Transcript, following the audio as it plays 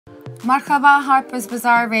Marhaba, Harper's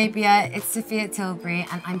Bazaar Arabia, it's Sofia Tilbury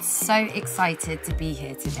and I'm so excited to be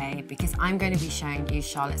here today because I'm going to be showing you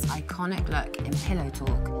Charlotte's iconic look in Pillow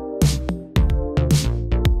Talk.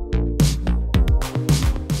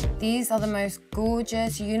 These are the most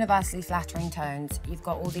gorgeous, universally flattering tones. You've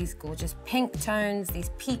got all these gorgeous pink tones, these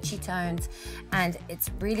peachy tones, and it's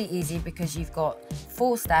really easy because you've got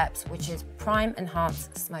 4 steps, which is Prime, Enhance,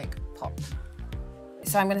 Smoke, Pop.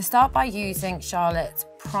 So I'm going to start by using Charlotte's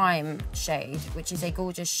Prime shade, which is a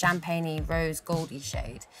gorgeous champagne-y rose goldy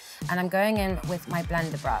shade. And I'm going in with my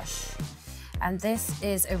blender brush. And this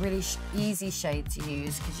is a really easy shade to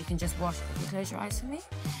use because you can just wash, if you close your eyes for me,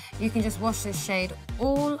 you can just wash this shade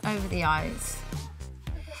all over the eyes.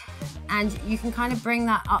 And you can kind of bring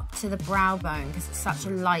that up to the brow bone because it's such a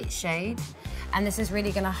light shade. And this is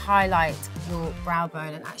really going to highlight your brow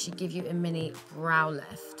bone and actually give you a mini brow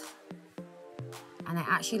lift. And I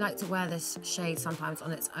actually like to wear this shade sometimes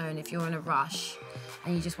on its own if you're in a rush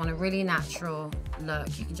and you just want a really natural look.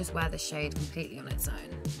 You can just wear the shade completely on its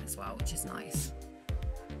own as well, which is nice.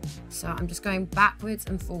 So I'm just going backwards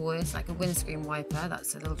and forwards like a windscreen wiper.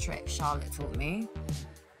 That's a little trick Charlotte taught me.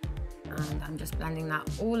 And I'm just blending that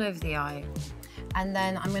all over the eye. And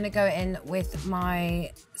then I'm going to go in with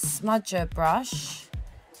my smudger brush.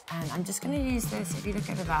 And I'm just going to use this, if you look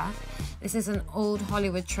over there, this is an old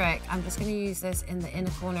Hollywood trick. I'm just going to use this in the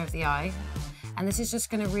inner corner of the eye. And this is just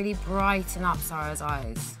going to really brighten up Sarah's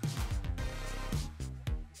eyes.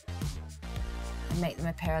 And make them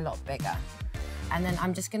appear a lot bigger. And then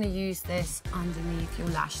I'm just going to use this underneath your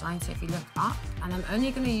lash line. So if you look up, and I'm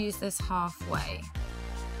only going to use this halfway.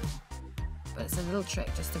 But it's a little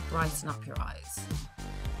trick just to brighten up your eyes.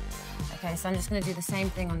 Okay, so I'm just going to do the same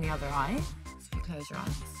thing on the other eye. So if you close your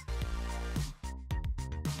eyes.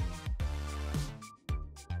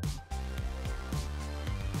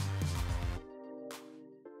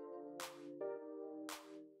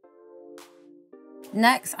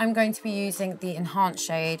 Next, I'm going to be using the Enhance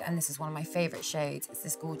shade, and this is one of my favorite shades. It's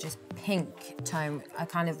this gorgeous pink tone, a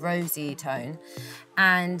kind of rosy tone.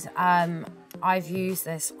 And I've used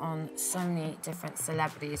this on so many different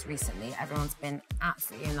celebrities recently. Everyone's been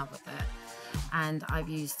absolutely in love with it. And I've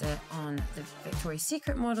used it on the Victoria's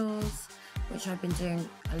Secret models, which I've been doing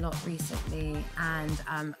a lot recently, and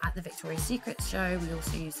at the Victoria's Secret show we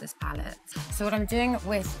also use this palette. So what I'm doing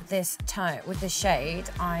with this tone, with this shade,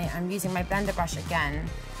 I am using my blender brush again,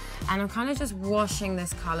 and I'm kind of just washing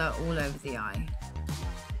this colour all over the eye.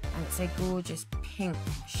 And it's a gorgeous pink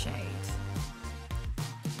shade.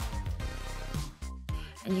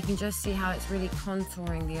 And you can just see how it's really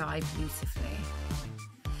contouring the eye beautifully.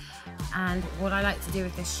 And what I like to do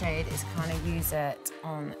with this shade is kind of use it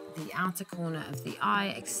on the outer corner of the eye,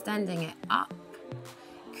 extending it up,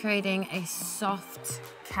 creating a soft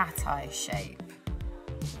cat eye shape.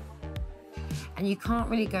 And you can't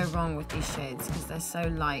really go wrong with these shades because they're so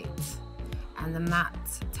light and the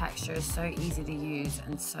matte texture is so easy to use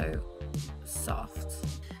and so soft.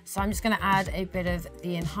 So I'm just going to add a bit of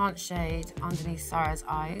the Enhance shade underneath Sarah's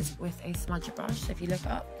eyes with a smudger brush. So if you look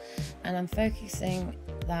up, and I'm focusing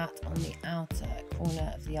that on the outer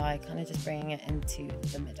corner of the eye, kind of just bringing it into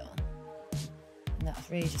the middle. And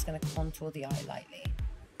that's really just going to contour the eye lightly.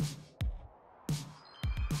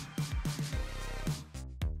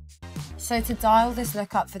 So to dial this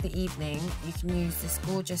look up for the evening, you can use this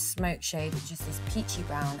gorgeous smoke shade, which is this peachy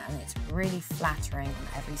brown, and it's really flattering on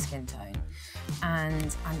every skin tone.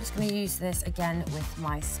 And I'm just going to use this again with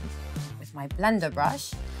my blender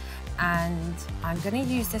brush, and I'm going to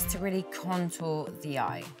use this to really contour the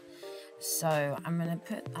eye. So I'm going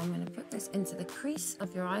to put this into the crease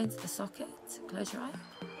of your eye, into the socket. Close your eye.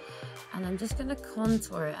 And I'm just going to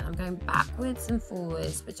contour it, and I'm going backwards and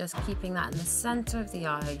forwards, but just keeping that in the center of the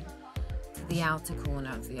eye to the outer corner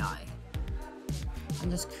of the eye. And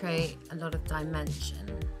just create a lot of dimension.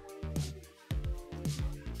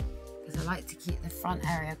 Because I like to keep the front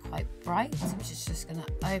area quite bright, which is just going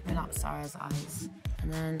to open up Sarah's eyes.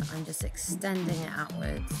 And then I'm just extending it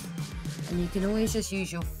outwards. And you can always just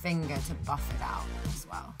use your finger to buff it out as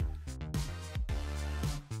well.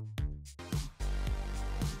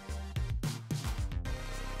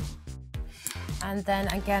 And then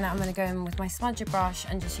again, I'm going to go in with my smudger brush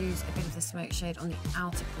and just use a bit of the smoke shade on the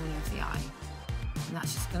outer corner of the eye. And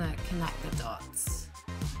that's just going to connect the dots.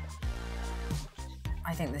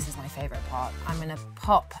 I think this is my favourite part. I'm going to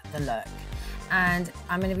pop the look. And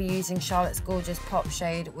I'm going to be using Charlotte's gorgeous pop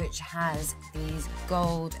shade, which has these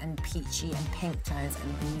gold and peachy and pink tones,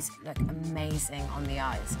 and these look amazing on the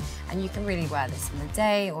eyes. And you can really wear this in the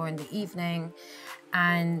day or in the evening.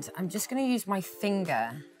 And I'm just going to use my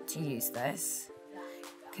finger to use this,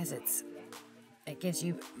 because it gives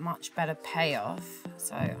you much better payoff.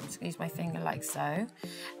 So I'm just gonna use my finger like so.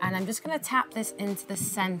 And I'm just gonna tap this into the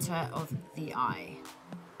center of the eye.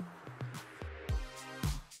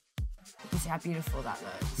 You can see how beautiful that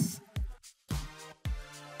looks.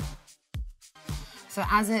 So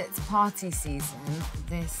as it's party season,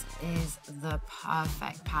 this is the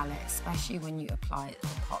perfect palette, especially when you apply it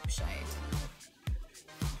as a pop shade.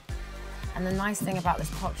 And the nice thing about this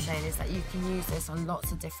pop shade is that you can use this on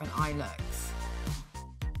lots of different eye looks.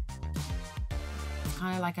 It's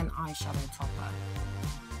kind of like an eyeshadow topper.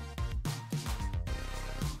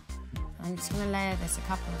 I'm just going to layer this a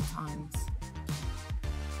couple of times.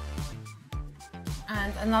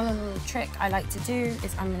 And another little trick I like to do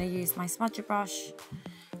is I'm going to use my smudger brush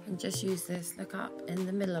and just use this, look up in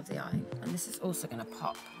the middle of the eye. And this is also going to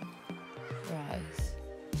pop your eyes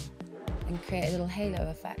and create a little halo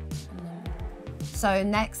effect. So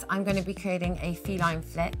next I'm going to be creating a feline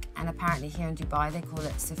flick, and apparently here in Dubai they call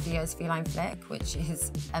it Sofia's feline flick, which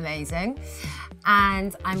is amazing.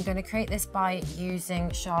 And I'm going to create this by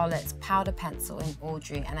using Charlotte's powder pencil in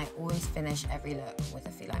Audrey, and I always finish every look with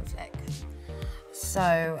a feline flick.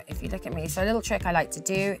 So if you look at me, so a little trick I like to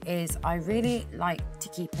do is I really like to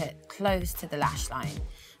keep it close to the lash line.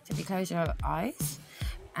 So if you close your eyes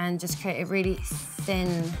and just create a really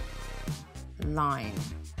thin line.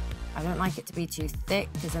 I don't like it to be too thick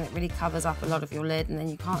because then it really covers up a lot of your lid and then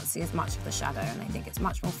you can't see as much of the shadow, and I think it's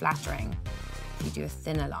much more flattering if you do a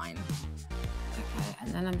thinner line. Okay,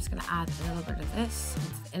 and then I'm just going to add a little bit of this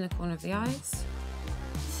into the inner corner of the eyes.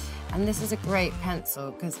 And this is a great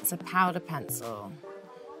pencil because it's a powder pencil,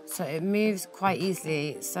 so it moves quite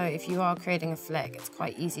easily. So if you are creating a flick, it's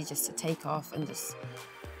quite easy just to take off and just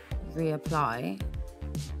reapply.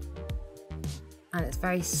 And it's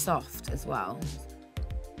very soft as well.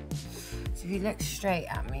 So if you look straight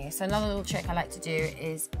at me, so another little trick I like to do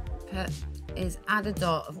is add a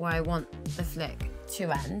dot of where I want the flick to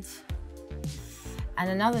end. And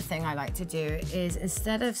another thing I like to do is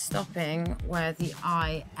instead of stopping where the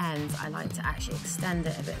eye ends, I like to actually extend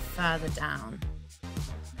it a bit further down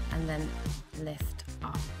and then lift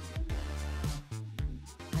up.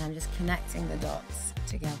 And I'm just connecting the dots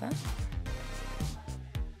together,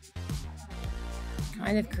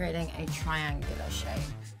 kind of creating a triangular shape.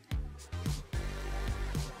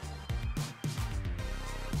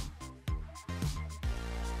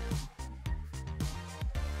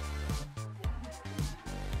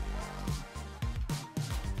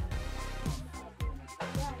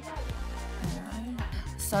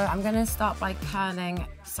 So I'm going to start by curling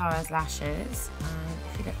Sarah's lashes, and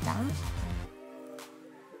if you look down,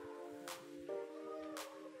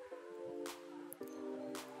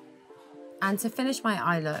 and to finish my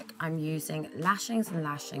eye look, I'm using Lashings and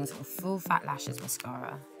Lashings or Full Fat Lashes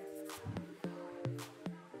mascara.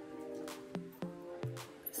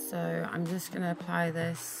 So I'm just going to apply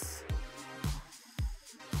this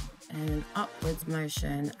in an upwards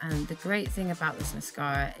motion, and the great thing about this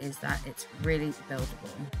mascara is that it's really buildable.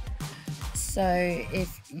 So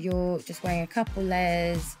if you're just wearing a couple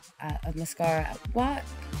layers of mascara at work,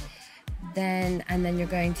 and then you're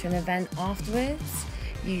going to an event afterwards,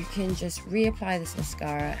 you can just reapply this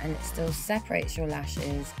mascara and it still separates your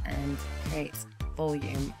lashes and creates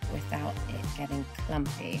volume without it getting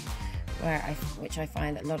clumpy. Which I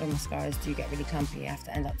find that a lot of mascaras do get really clumpy. You have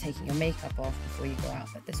to end up taking your makeup off before you go out,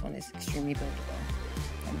 but this one is extremely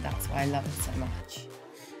buildable, and that's why I love it so much.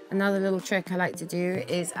 Another little trick I like to do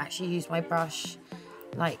is actually use my brush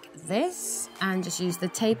like this and just use the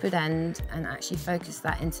tapered end and actually focus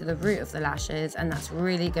that into the root of the lashes, and that's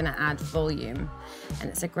really going to add volume,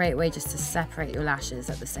 and it's a great way just to separate your lashes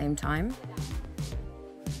at the same time.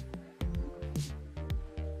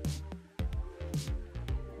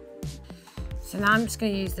 So now I'm just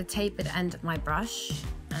going to use the tapered end of my brush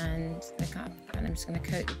and look up, and I'm just going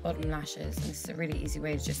to coat the bottom lashes, and this is a really easy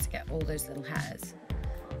way just to get all those little hairs.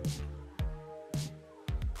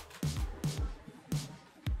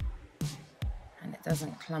 And it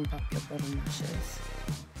doesn't clump up your bottom lashes.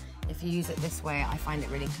 If you use it this way, I find it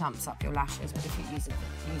really clumps up your lashes, but if you use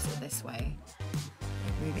it this way,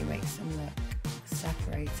 it really makes them look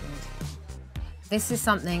separated. This is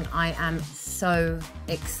something I am so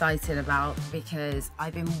excited about because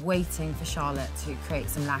I've been waiting for Charlotte to create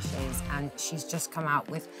some lashes, and she's just come out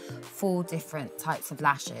with 4 different types of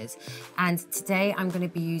lashes. And today I'm going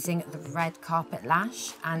to be using the red carpet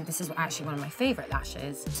lash, and this is actually one of my favorite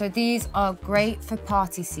lashes. So these are great for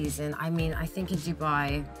party season. I mean, I think in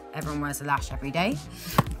Dubai, everyone wears a lash every day,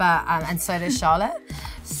 but and so does Charlotte.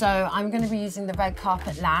 So I'm going to be using the red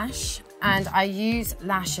carpet lash. And I use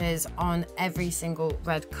lashes on every single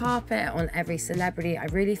red carpet, on every celebrity. I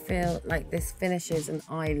really feel like this finishes an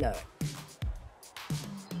eye look.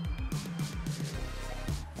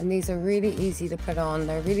 And these are really easy to put on.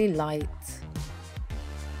 They're really light.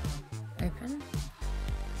 Open.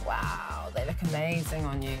 Wow, they look amazing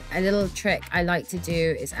on you. A little trick I like to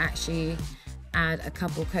do is actually add a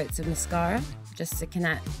couple coats of mascara just to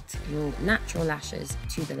connect your natural lashes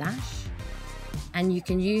to the lash. And you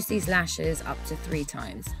can use these lashes up to 3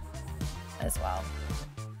 times as well.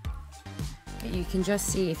 But you can just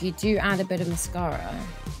see if you do add a bit of mascara,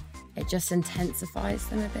 it just intensifies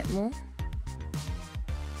them a bit more.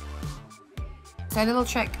 So a little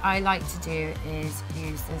trick I like to do is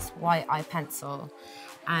use this white eye pencil,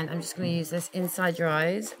 and I'm just going to use this inside your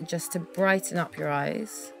eyes just to brighten up your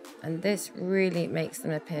eyes. And this really makes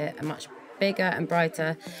them appear much bigger and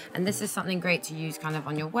brighter, and this is something great to use kind of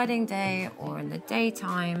on your wedding day or in the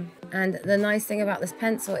daytime. And the nice thing about this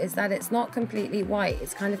pencil is that it's not completely white,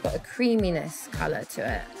 it's kind of got a creaminess color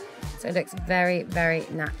to it, so it looks very, very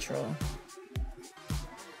natural.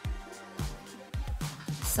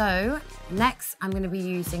 So next I'm going to be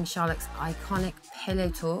using Charlotte's iconic Pillow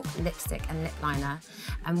Talk lipstick and lip liner,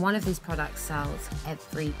 and one of these products sells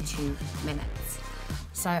every 2 minutes.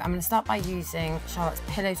 So I'm going to start by using Charlotte's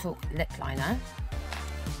Pillow Talk lip liner.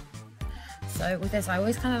 So with this, I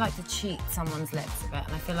always kind of like to cheat someone's lips a bit,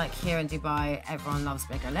 and I feel like here in Dubai, everyone loves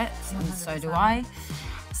bigger lips, 100%. And so do I.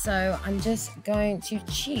 So I'm just going to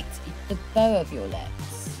cheat the bow of your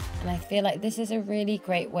lips, and I feel like this is a really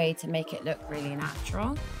great way to make it look really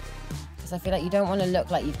natural, because I feel like you don't want to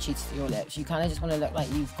look like you've cheated your lips. You kind of just want to look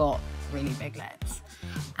like you've got really big lips,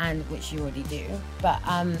 and which you already do. But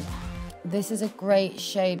this is a great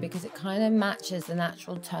shade because it kind of matches the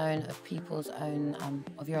natural tone of people's own,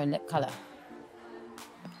 of your own lip colour.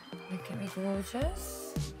 Look at me,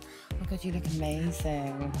 gorgeous. Oh my God, you look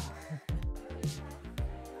amazing.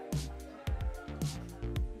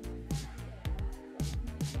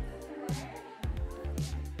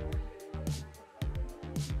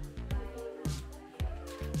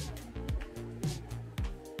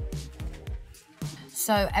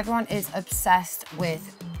 So everyone is obsessed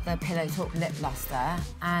with the Pillow Talk Lip Luster,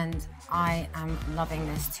 and I am loving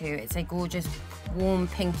this too. It's a gorgeous warm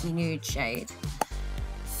pinky nude shade.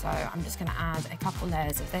 So I'm just going to add a couple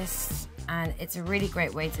layers of this, and it's a really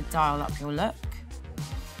great way to dial up your look,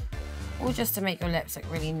 or just to make your lips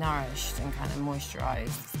look really nourished and kind of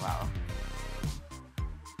moisturized as well.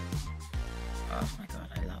 Oh my God,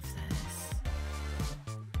 I love this.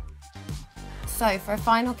 So for a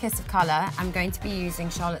final kiss of colour, I'm going to be using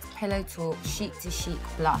Charlotte's Pillow Talk Chic to Chic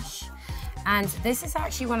blush. And this is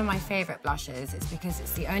actually one of my favourite blushes. It's because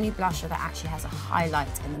it's the only blusher that actually has a highlight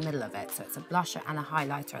in the middle of it. So it's a blusher and a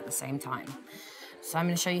highlighter at the same time. So I'm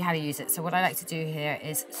going to show you how to use it. So what I like to do here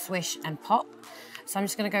is swish and pop. So I'm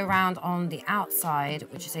just going to go around on the outside,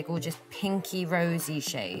 which is a gorgeous pinky rosy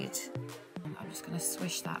shade. And I'm just going to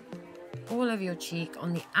swish that all over your cheek,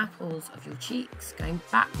 on the apples of your cheeks, going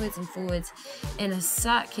backwards and forwards in a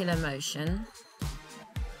circular motion.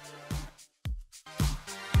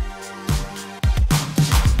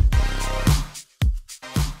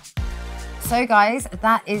 So guys,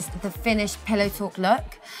 that is the finished Pillow Talk look.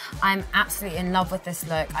 I'm absolutely in love with this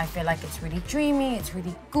look. I feel like it's really dreamy, it's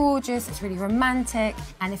really gorgeous, it's really romantic.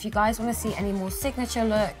 And if you guys want to see any more signature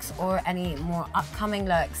looks or any more upcoming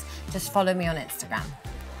looks, just follow me on Instagram.